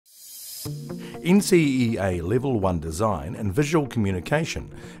NCEA Level 1 Design and Visual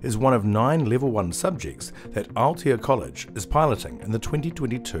Communication is one of 9 Level 1 subjects that Aotea College is piloting in the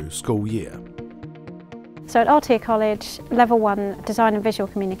 2022 school year. So at Aotea College, Level 1 Design and Visual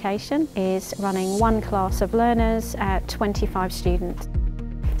Communication is running one class of learners at 25 students.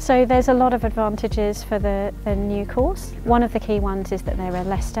 So there's a lot of advantages for the new course. One of the key ones is that there are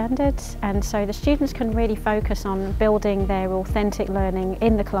less standards, and so the students can really focus on building their authentic learning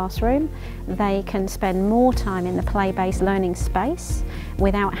in the classroom. They can spend more time in the play-based learning space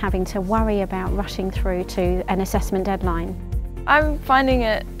without having to worry about rushing through to an assessment deadline. I'm finding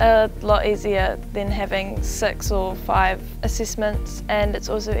it a lot easier than having 6 or 5 assessments, and it's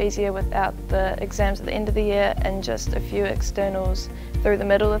also easier without the exams at the end of the year and just a few externals through the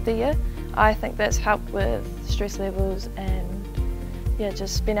middle of the year. I think that's helped with stress levels and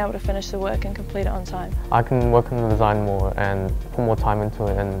just being able to finish the work and complete it on time. I can work on the design more and put more time into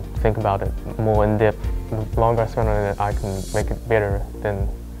it and think about it more in depth. The longer I spend on it, I can make it better than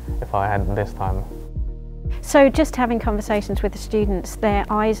if I had less time. So just having conversations with the students, their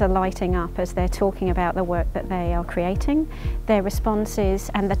eyes are lighting up as they're talking about the work that they are creating, their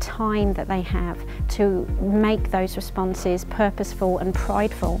responses and the time that they have to make those responses purposeful and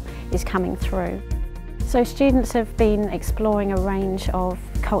prideful is coming through. So students have been exploring a range of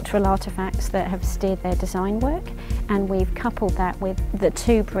cultural artefacts that have steered their design work, and we've coupled that with the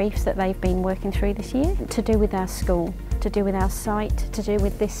 2 briefs that they've been working through this year to do with our school, to do with our site, to do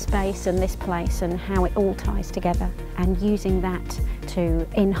with this space and this place and how it all ties together, and using that to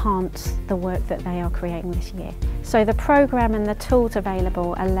enhance the work that they are creating this year. So the programme and the tools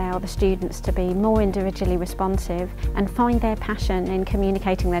available allow the students to be more individually responsive and find their passion in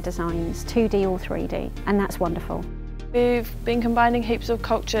communicating their designs, 2D or 3D, and that's wonderful. We've been combining heaps of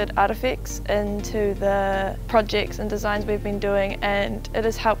cultured artefacts into the projects and designs we've been doing, and it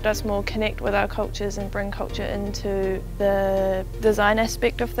has helped us more connect with our cultures and bring culture into the design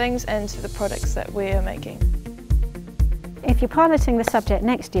aspect of things and to the products that we are making. If you're piloting the subject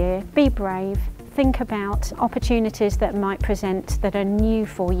next year, be brave, think about opportunities that might present that are new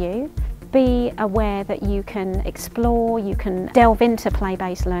for you. Be aware that you can explore, you can delve into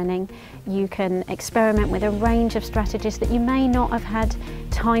play-based learning, you can experiment with a range of strategies that you may not have had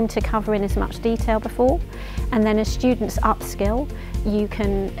time to cover in as much detail before. And then as students upskill, you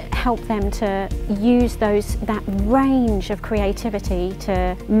can help them to use that range of creativity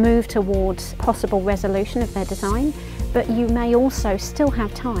to move towards possible resolution of their design. But you may also still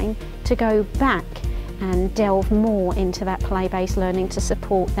have time to go back and delve more into that play-based learning to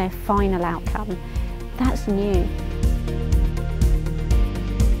support their final outcome. That's new.